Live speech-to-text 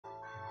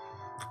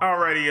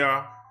Alrighty,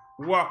 y'all.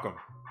 Welcome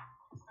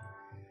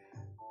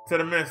to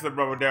the Minister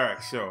Brother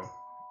Derrick Show.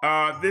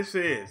 This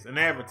is an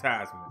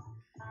advertisement.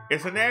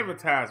 It's an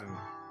advertisement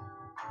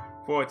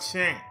for a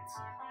chance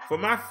for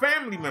my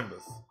family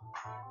members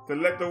to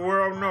let the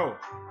world know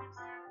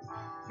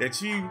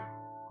that you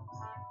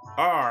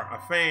are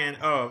a fan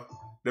of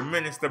the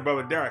Minister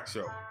Brother Derrick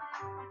Show.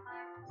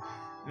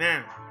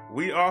 Now,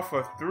 we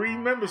offer 3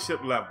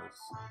 membership levels.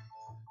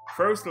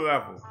 First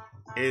level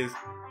is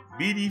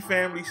BD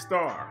Family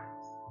Star.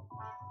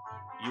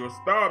 You're a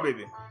star,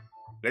 baby.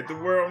 Let the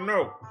world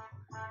know.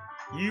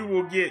 You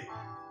will get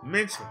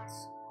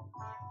mentions.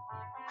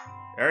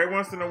 Every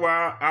once in a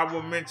while, I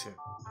will mention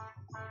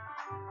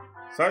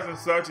such and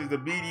such is the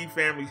BD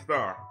Family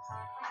Star.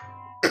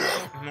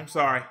 I'm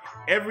sorry.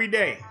 Every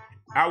day,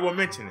 I will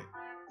mention it.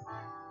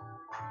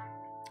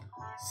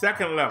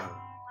 Second level,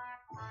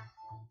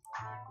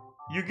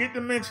 you get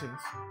the mentions,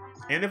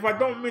 and if I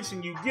don't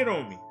mention, you get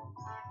on me.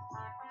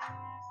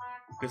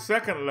 The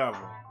second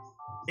level,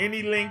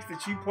 any links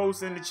that you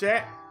post in the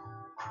chat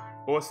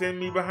or send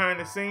me behind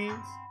the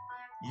scenes,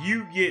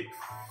 you get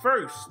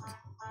first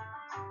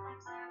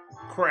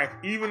crack.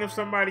 Even if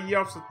somebody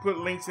else has put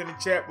links in the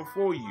chat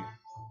before you,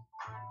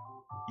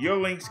 your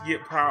links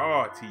get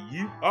priority.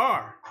 You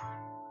are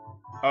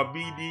a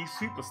BD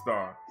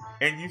superstar,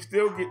 and you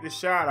still get the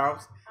shout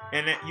outs,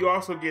 and you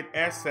also get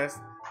access.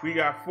 We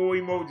got 4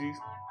 emojis.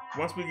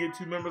 Once we get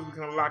 2 members, we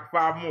can unlock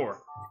 5 more,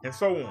 and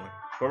so on.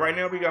 But right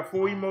now we got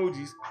 4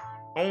 emojis.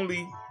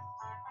 Only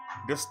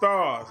the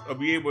stars will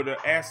be able to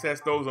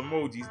access those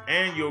emojis,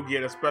 and you'll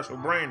get a special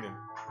branding,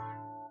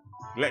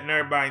 letting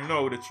everybody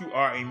know that you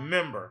are a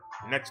member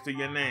next to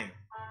your name.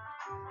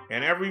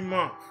 And every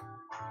month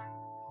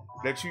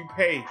that you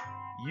pay,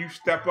 you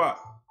step up.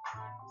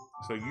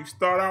 So you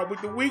start out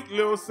with the weak,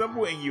 little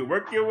simple, and you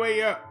work your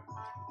way up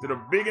to the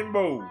big and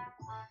bold.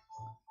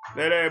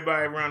 Let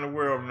everybody around the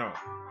world know.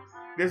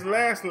 This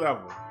last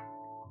level,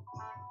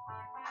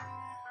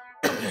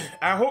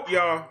 I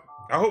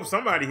hope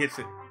somebody hits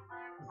it.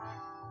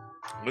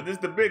 But this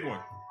is the big one.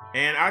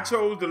 And I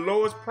chose the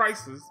lowest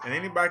prices, and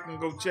anybody can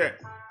go check.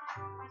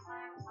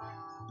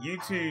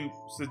 YouTube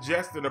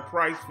suggested a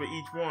price for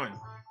each one,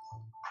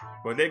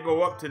 but they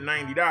go up to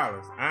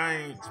 $90. I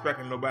ain't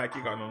expecting nobody to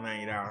kick out no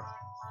 $90.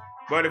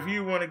 But if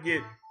you want to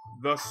get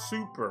the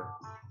super,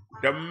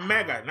 the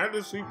mega, not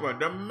the super,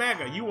 the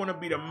mega, you want to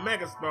be the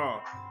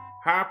megastar,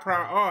 high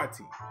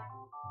priority,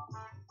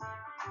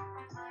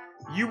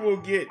 you will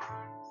get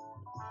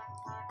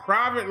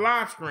private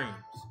live streams.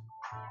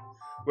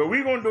 But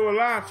we're going to do a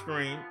live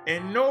stream,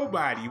 and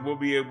nobody will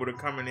be able to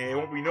come in there. There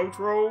won't be no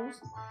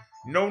trolls,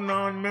 no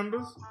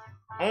non-members,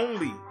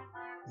 only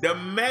the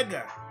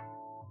mega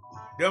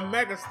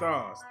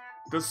stars,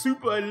 the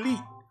super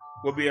elite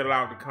will be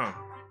allowed to come.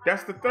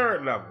 That's the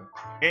third level.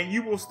 And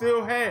you will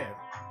still have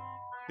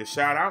the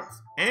shout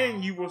outs,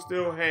 and you will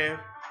still have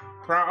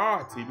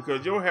priority,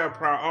 because you'll have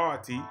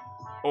priority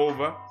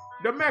over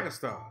the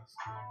megastars,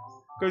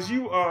 because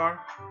you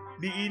are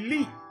the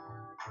elite.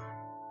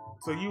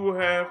 So you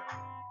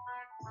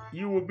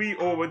will be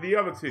over the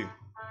other 2.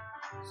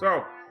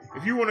 So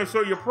if you want to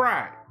show your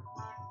pride,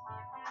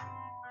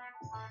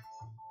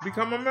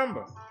 become a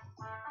member.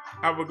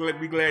 I would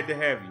be glad to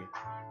have you.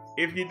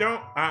 If you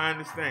don't, I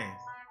understand.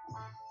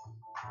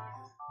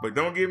 But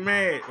don't get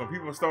mad when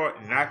people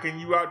start knocking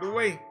you out the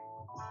way,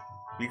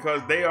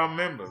 because they are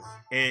members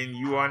and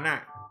you are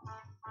not.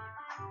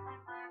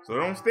 So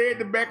don't stay at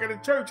the back of the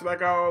church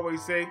like I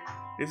always say.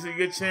 This is a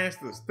good chance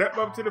to step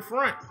up to the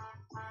front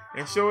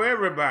and show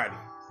everybody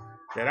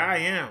that I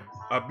am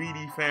a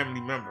BD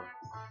family member.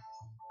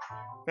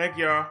 Thank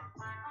y'all.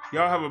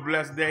 Y'all have a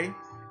blessed day.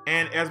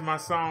 And as my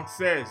song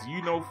says,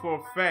 you know for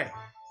a fact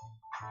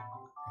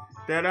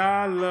that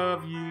I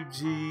love you,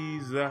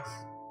 Jesus.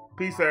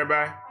 Peace,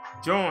 everybody.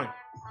 Join